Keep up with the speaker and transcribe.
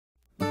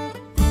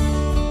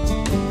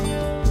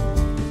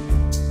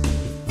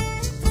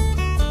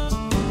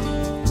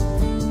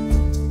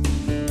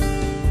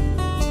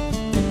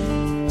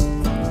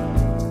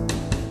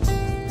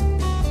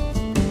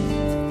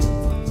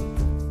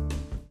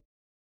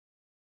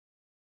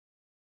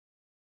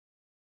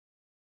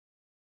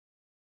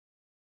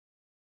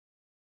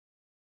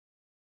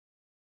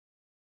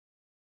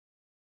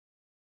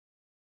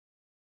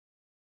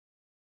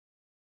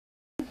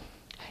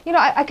You know,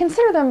 I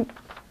consider them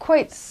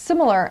quite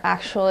similar,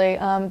 actually.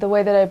 The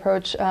way that I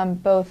approach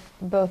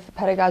both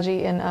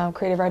pedagogy in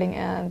creative writing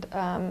and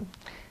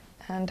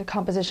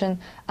composition.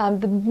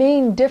 The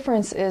main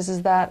difference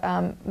is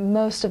that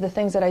most of the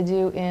things that I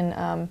do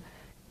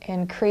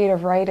in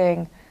creative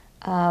writing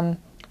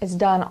is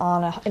done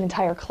on an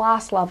entire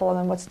class level, and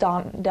then what's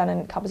done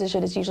in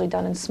composition is usually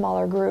done in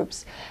smaller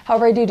groups.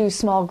 However, I do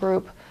small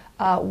group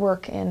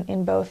work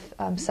in both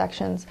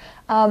sections.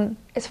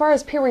 As far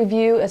as peer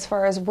review, as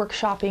far as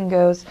workshopping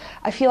goes,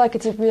 I feel like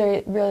it's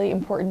really, really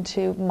important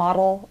to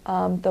model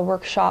the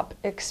workshop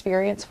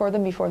experience for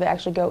them before they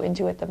actually go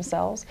into it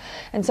themselves.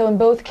 And so in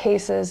both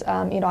cases,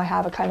 you know, I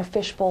have a kind of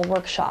fishbowl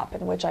workshop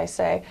in which I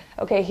say,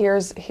 okay,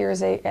 here's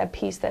a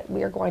piece that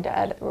we're going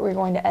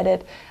to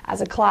edit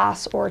as a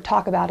class, or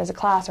talk about as a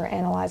class, or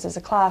analyze as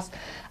a class.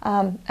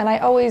 And I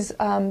always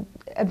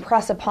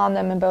impress upon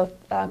them in both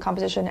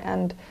composition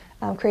and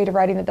creative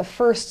writing that the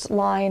first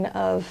line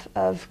of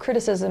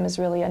criticism is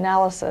really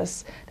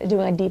analysis. They're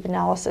doing a deep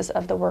analysis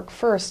of the work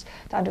first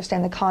to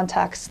understand the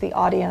context, the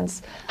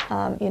audience,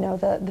 you know,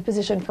 the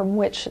position from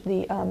which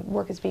the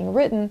work is being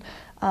written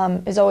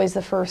is always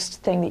the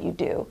first thing that you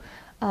do.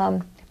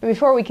 But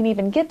before we can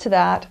even get to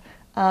that,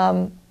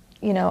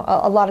 you know,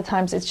 a lot of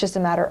times it's just a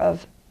matter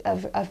of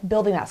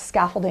building that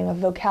scaffolding of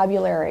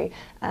vocabulary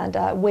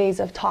and ways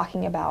of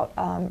talking about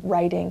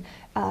writing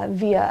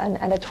via an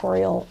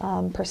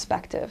editorial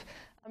perspective.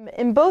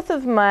 In both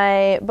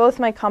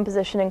my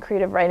composition and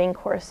creative writing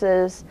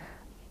courses,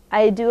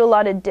 I do a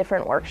lot of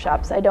different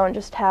workshops. I don't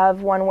just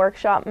have one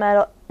workshop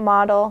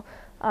model.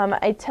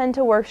 I tend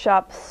to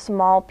workshop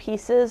small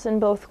pieces in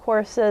both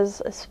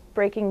courses,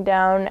 breaking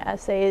down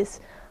essays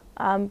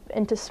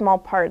into small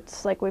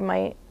parts. Like we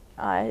might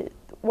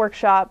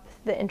workshop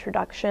the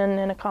introduction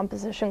in a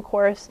composition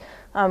course,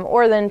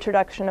 or the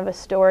introduction of a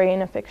story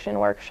in a fiction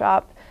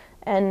workshop.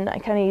 And I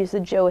kind of use the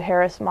Joe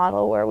Harris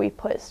model, where we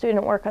put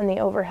student work on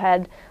the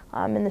overhead,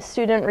 and the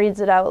student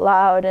reads it out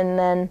loud, and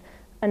then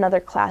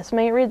another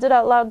classmate reads it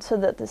out loud so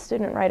that the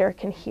student writer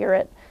can hear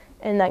it.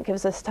 And that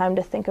gives us time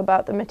to think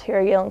about the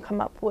material and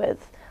come up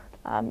with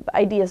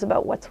ideas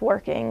about what's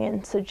working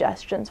and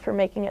suggestions for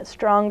making it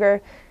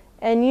stronger.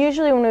 And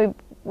usually when we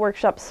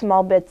workshop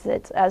small bits,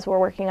 it's as we're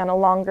working on a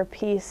longer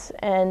piece,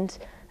 and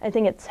I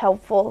think it's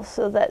helpful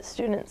so that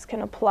students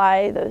can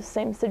apply those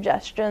same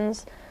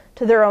suggestions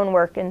to their own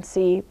work and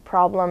see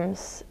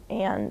problems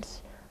and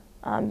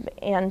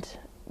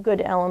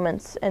good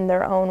elements in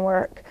their own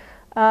work.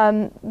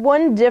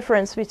 One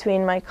difference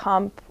between my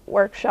comp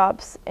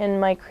workshops and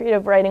my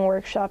creative writing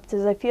workshops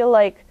is I feel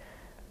like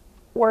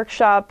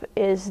workshop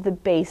is the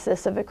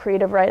basis of a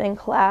creative writing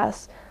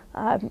class,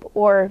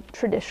 or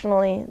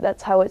traditionally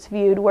that's how it's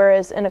viewed,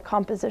 whereas in a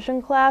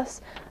composition class,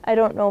 I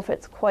don't know if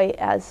it's quite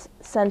as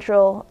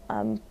central,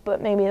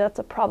 but maybe that's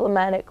a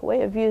problematic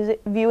way of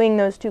viewing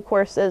those two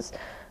courses.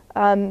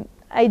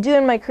 I do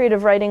in my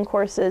creative writing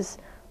courses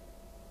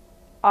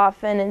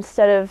often,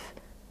 instead of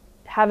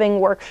having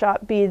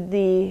workshop be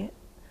the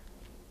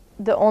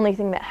only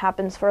thing that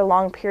happens for a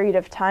long period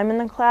of time in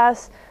the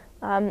class,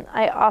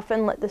 I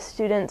often let the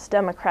students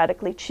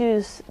democratically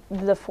choose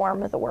the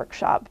form of the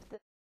workshop.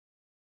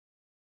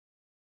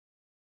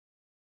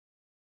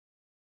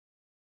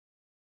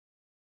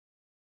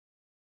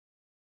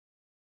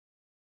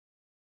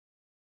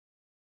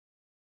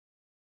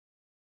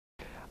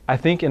 I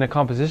think in a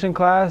composition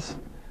class,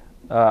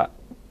 we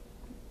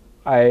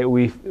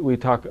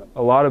talk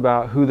a lot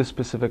about who the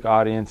specific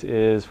audience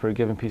is for a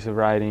given piece of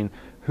writing,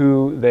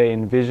 who they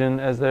envision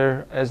as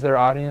their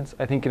audience.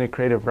 I think in a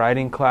creative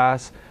writing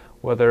class,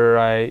 whether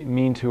I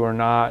mean to or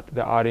not,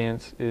 the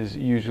audience is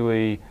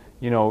usually,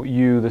 you know,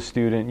 you, the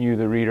student, you,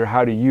 the reader.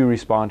 How do you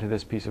respond to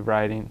this piece of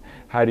writing?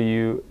 How do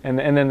you, and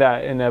then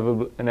that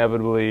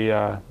inevitably,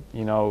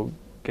 you know,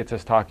 gets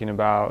us talking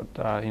about,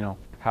 you know,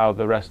 how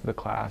the rest of the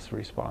class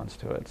responds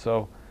to it.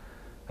 So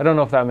I don't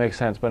know if that makes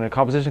sense, but in a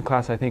composition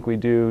class, I think we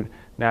do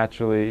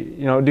naturally,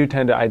 you know, do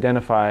tend to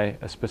identify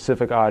a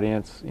specific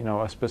audience, you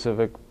know, a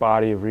specific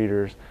body of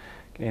readers.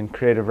 In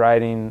creative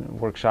writing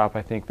workshop,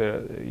 I think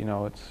that, you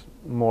know, it's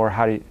more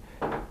how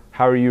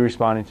are you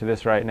responding to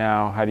this right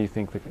now? How do you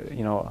think that,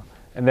 you know,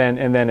 and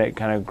then it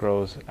kind of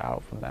grows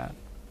out from that.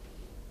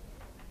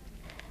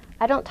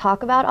 I don't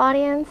talk about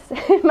audience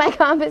in my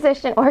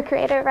composition or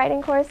creative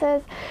writing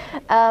courses,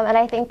 and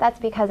I think that's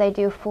because I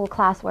do full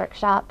class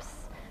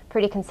workshops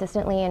pretty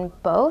consistently in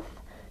both.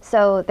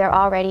 So they're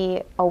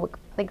already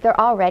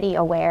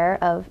aware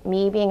of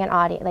me being an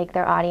audience, like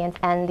their audience,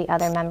 and the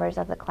other members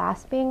of the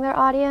class being their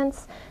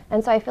audience.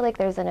 And so I feel like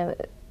there's an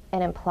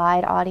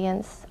implied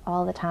audience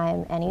all the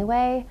time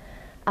anyway,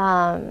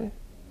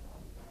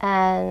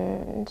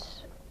 and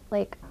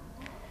like.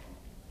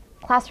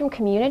 Classroom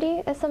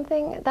community is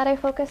something that I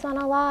focus on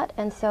a lot,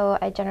 and so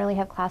I generally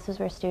have classes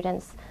where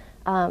students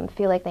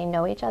feel like they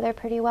know each other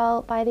pretty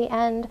well by the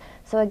end.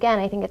 So again,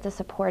 I think it's a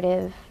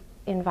supportive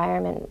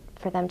environment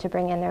for them to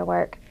bring in their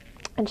work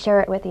and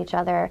share it with each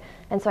other.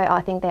 And so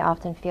I think they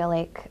often feel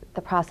like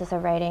the process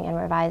of writing and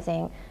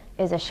revising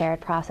is a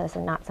shared process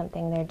and not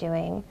something they're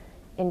doing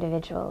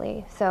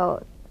individually.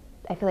 So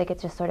I feel like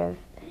it's just sort of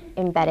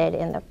embedded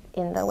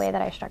in the way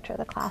that I structure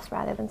the class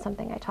rather than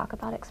something I talk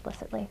about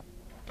explicitly.